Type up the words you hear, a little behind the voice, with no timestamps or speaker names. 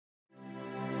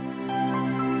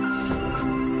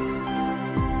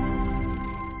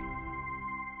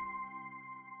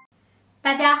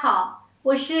大家好，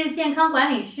我是健康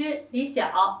管理师李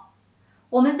晓。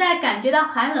我们在感觉到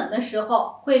寒冷的时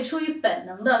候，会出于本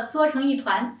能的缩成一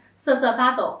团，瑟瑟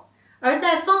发抖；而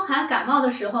在风寒感冒的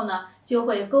时候呢，就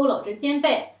会佝偻着肩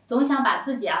背，总想把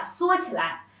自己缩起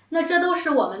来。那这都是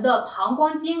我们的膀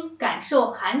胱经感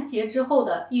受寒邪之后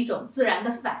的一种自然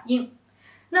的反应。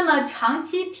那么长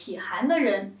期体寒的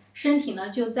人，身体呢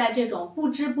就在这种不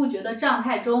知不觉的状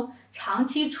态中，长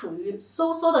期处于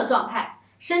收缩的状态，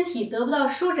身体得不到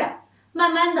舒展，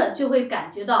慢慢的就会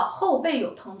感觉到后背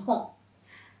有疼痛。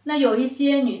那有一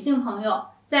些女性朋友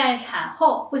在产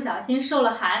后不小心受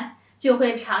了寒，就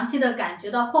会长期的感觉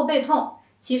到后背痛，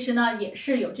其实呢也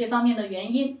是有这方面的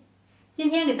原因。今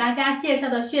天给大家介绍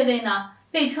的穴位呢，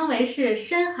被称为是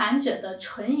身寒者的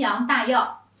纯阳大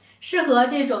药，适合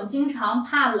这种经常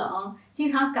怕冷、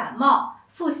经常感冒、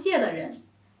腹泻的人。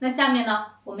那下面呢，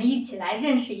我们一起来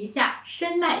认识一下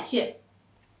申脉穴。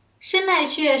申脉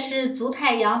穴是足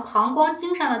太阳膀胱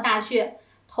经上的大穴，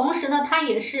同时呢，它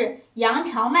也是阳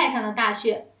荞脉上的大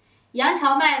穴。阳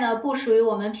荞脉呢，不属于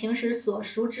我们平时所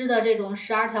熟知的这种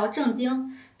12条正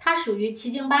经，它属于奇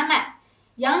经八脉。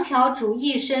阳荞主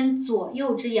一身左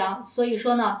右之阳，所以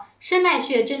说呢，申脉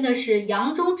穴真的是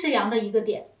阳中之阳的一个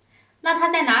点。那它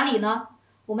在哪里呢？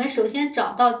我们首先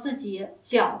找到自己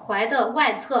脚踝的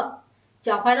外侧，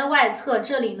脚踝的外侧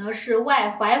这里呢是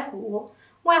外踝骨，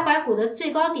外踝骨的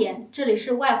最高点这里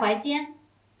是外踝尖。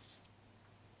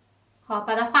好，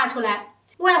把它画出来。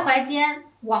外踝尖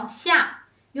往下，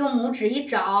用拇指一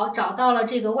找，找到了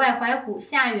这个外踝骨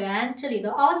下缘这里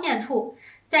的凹陷处，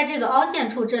在这个凹陷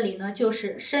处这里呢就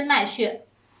是申脉穴。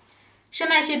申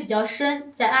脉穴比较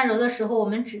深，在按揉的时候，我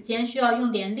们指尖需要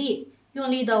用点力，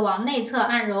用力的往内侧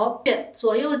按揉，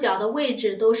左右脚的位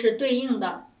置都是对应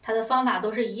的，它的方法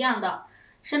都是一样的。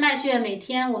申脉穴每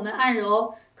天我们按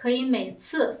揉可以每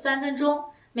次3分钟，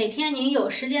每天您有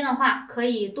时间的话可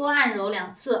以多按揉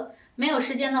2次，没有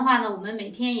时间的话呢，我们每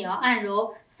天也要按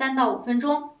揉3到5分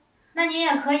钟。那您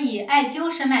也可以艾灸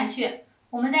申脉穴，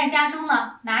我们在家中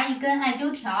呢拿一根艾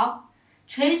灸条，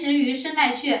垂直于申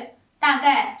脉穴，大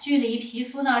概距离皮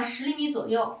肤呢10厘米左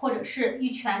右，或者是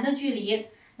1拳的距离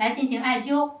来进行艾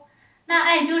灸。那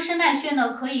艾灸申脉穴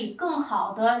呢，可以更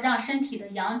好的让身体的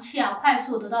阳气快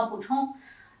速得到补充，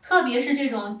特别是这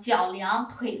种脚凉、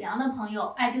腿凉的朋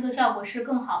友，艾灸的效果是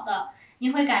更好的。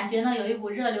你会感觉呢有一股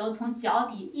热流从脚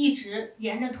底一直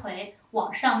沿着腿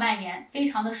往上蔓延，非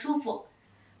常的舒服。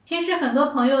平时很多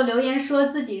朋友留言说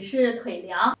自己是腿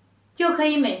凉，就可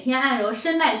以每天按揉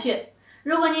申脉穴。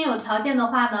如果您有条件的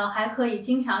话呢，还可以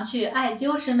经常去艾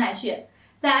灸申脉穴。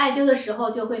在艾灸的时候，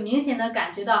就会明显的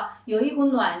感觉到有一股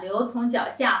暖流从脚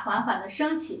下缓缓的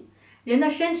升起，人的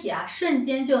身体瞬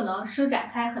间就能舒展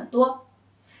开很多。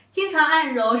经常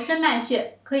按揉申脉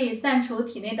穴，可以散除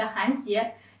体内的寒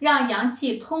邪，让阳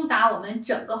气通达我们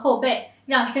整个后背，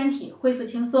让身体恢复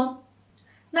轻松。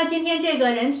那今天这个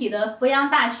人体的扶阳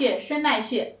大穴申脉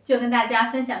穴就跟大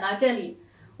家分享到这里。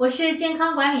我是健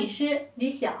康管理师李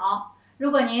晓，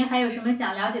如果您还有什么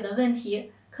想了解的问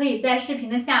题，可以在视频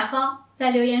的下方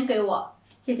再留言给我，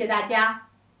谢谢大家。